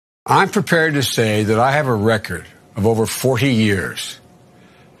I'm prepared to say that I have a record of over 40 years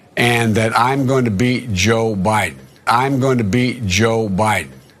and that I'm going to beat Joe Biden. I'm going to beat Joe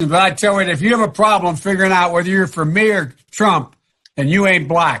Biden. But I tell you, if you have a problem figuring out whether you're for me or Trump, then you ain't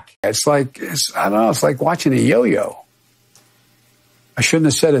black. I don't know, it's like watching a yo-yo. I shouldn't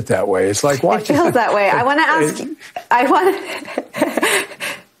have said it that way. It's like watching. It feels that way. I want to ask.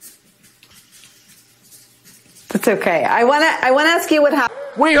 That's okay. I want to ask you what happened.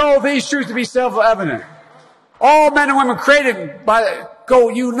 We hold these truths to be self-evident. All men and women created by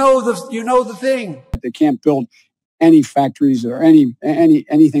you know the thing. They can't build any factories or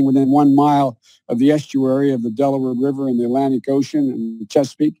anything within 1 mile of the estuary of the Delaware River and the Atlantic Ocean and the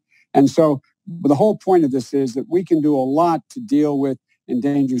Chesapeake. And so the whole point of this is that we can do a lot to deal with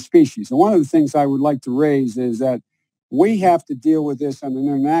endangered species. And one of the things I would like to raise is that we have to deal with this on an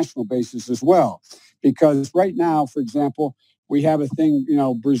international basis as well. Because right now, for example, we have a thing,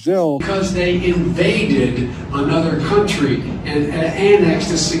 Brazil. Because they invaded another country and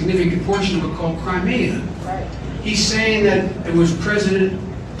annexed a significant portion of it called Crimea. Right. He's saying that it was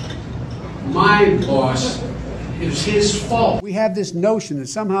my boss, it was his fault. We have this notion that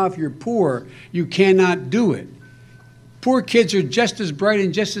somehow if you're poor, you cannot do it. Poor kids are just as bright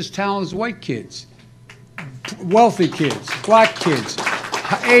and just as talented as white kids. Wealthy kids, black kids,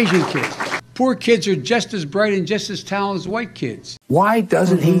 Asian kids. Poor kids are just as bright and just as talented as white kids. Why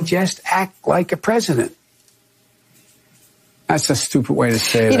doesn't he just act like a president? That's a stupid way to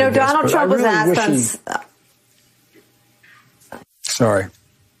say it. Donald Trump was asked on... Sorry.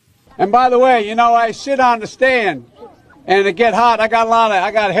 And by the way, I sit on the stand and it get hot. I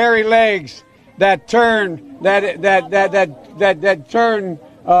got hairy legs that turn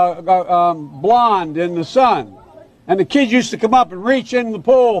blonde in the sun. And the kids used to come up and reach in the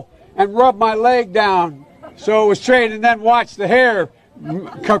pool and rub my leg down so it was straight and then watch the hair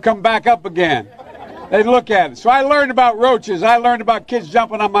come back up again. They'd look at it. So I learned about roaches. I learned about kids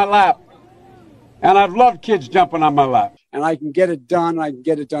jumping on my lap. And I've loved kids jumping on my lap. And I can get it done. I can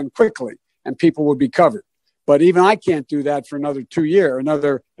get it done quickly and people would be covered. But even I can't do that for another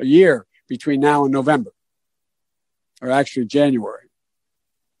a year between now and November. Or actually January.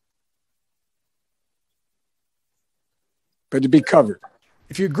 But to be covered.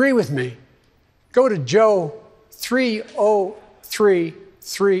 If you agree with me, go to Joe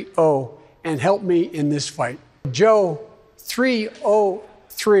 30330 and help me in this fight. Joe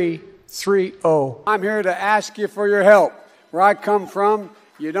 30330. I'm here to ask you for your help. Where I come from,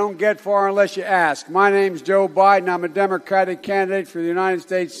 you don't get far unless you ask. My name's Joe Biden. I'm a Democratic candidate for the United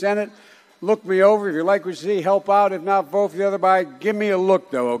States Senate. Look me over. If you like what you see, help out. If not, vote for the other guy. Give me a look,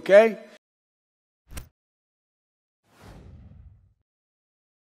 though, okay?